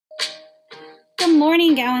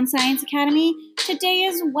morning, Gowan Science Academy. Today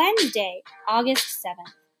is Wednesday, August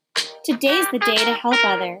 7th. Today's the day to help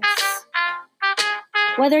others.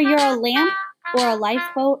 Whether you're a lamp or a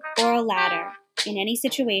lifeboat or a ladder, in any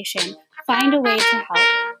situation, find a way to help.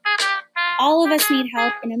 All of us need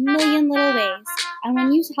help in a million little ways, and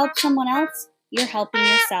when you help someone else, you're helping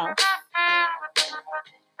yourself.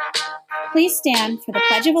 Please stand for the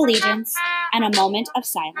Pledge of Allegiance and a moment of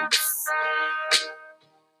silence.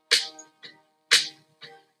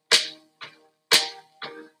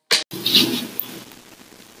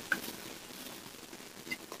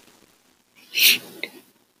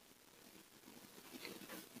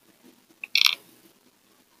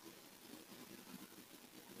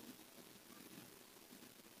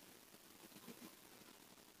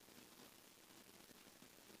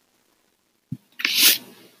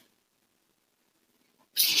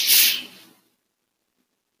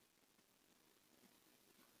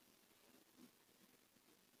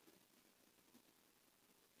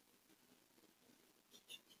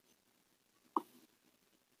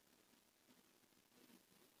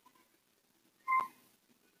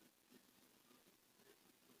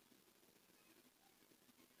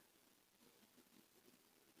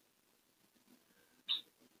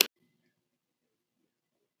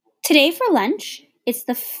 Today for lunch, it's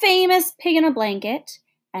the famous pig in a blanket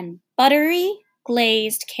and buttery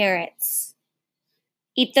glazed carrots.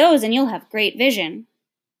 Eat those and you'll have great vision.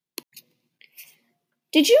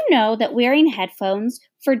 Did you know that wearing headphones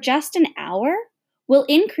for just an hour will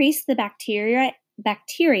increase the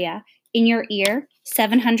bacteria in your ear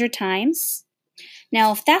 700 times?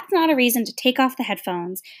 Now, if that's not a reason to take off the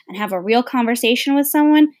headphones and have a real conversation with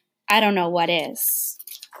someone, I don't know what is.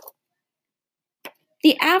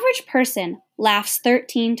 The average person laughs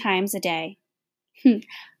 13 times a day.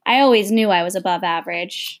 I always knew I was above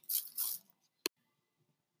average.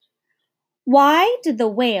 Why did the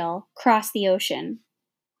whale cross the ocean?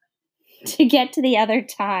 To get to the other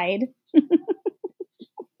tide.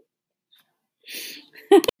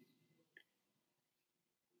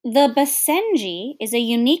 The Basenji is a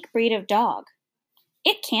unique breed of dog.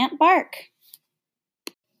 It can't bark.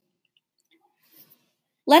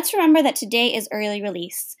 Let's remember that today is early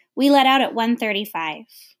release. We let out at 1:35.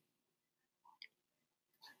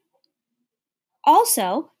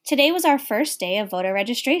 Also, today was our first day of voter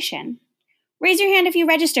registration. Raise your hand if you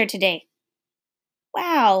registered today.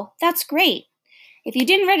 Wow, that's great. If you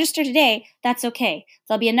didn't register today, that's okay.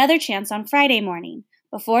 There'll be another chance on Friday morning,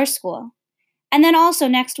 before school. And then also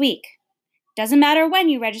next week. Doesn't matter when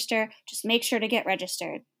you register, just make sure to get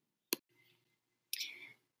registered.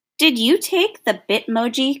 Did you take the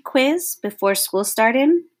Bitmoji quiz before school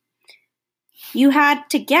started? You had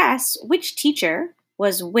to guess which teacher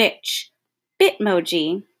was which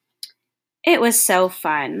Bitmoji. It was so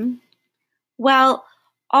fun. Well,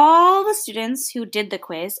 all the students who did the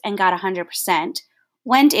quiz and got 100%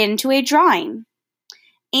 went into a drawing,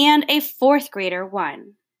 and a fourth grader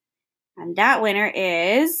won. And that winner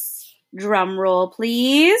is, drum roll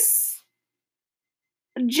please,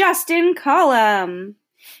 Justin Cullum.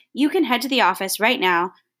 You can head to the office right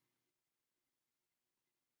now.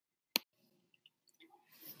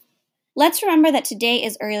 Let's remember that today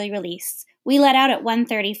is early release. We let out at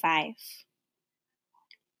 1:35.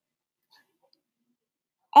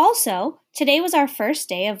 Also, today was our first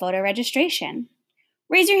day of voter registration.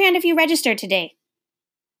 Raise your hand if you registered today.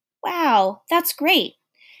 Wow, that's great.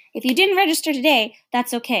 If you didn't register today,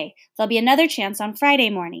 that's okay. There'll be another chance on Friday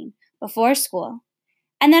morning, before school.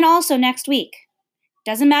 And then also next week.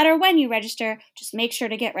 Doesn't matter when you register, just make sure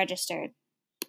to get registered.